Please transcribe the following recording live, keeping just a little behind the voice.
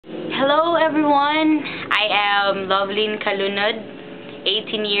Hello everyone, I am Lovelyn Calunod,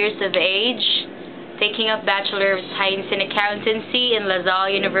 18 years of age, taking up Bachelor of Science in Accountancy in La Salle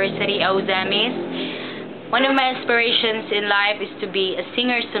University, Ozamis. One of my aspirations in life is to be a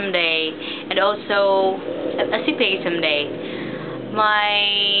singer someday and also a CPA someday.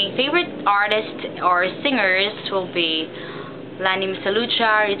 My favorite artists or singers will be Lani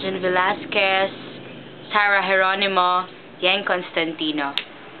Misalucha, Regine Velasquez, Sarah Geronimo, Yang Constantino.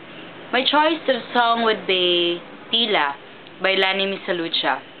 My choice of song would be Tila by Lani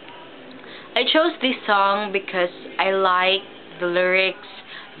Misalucha. I chose this song because I like the lyrics,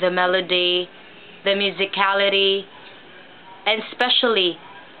 the melody, the musicality, and especially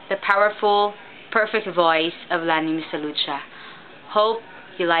the powerful, perfect voice of Lani Misalucha. Hope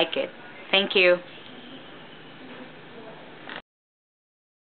you like it. Thank you.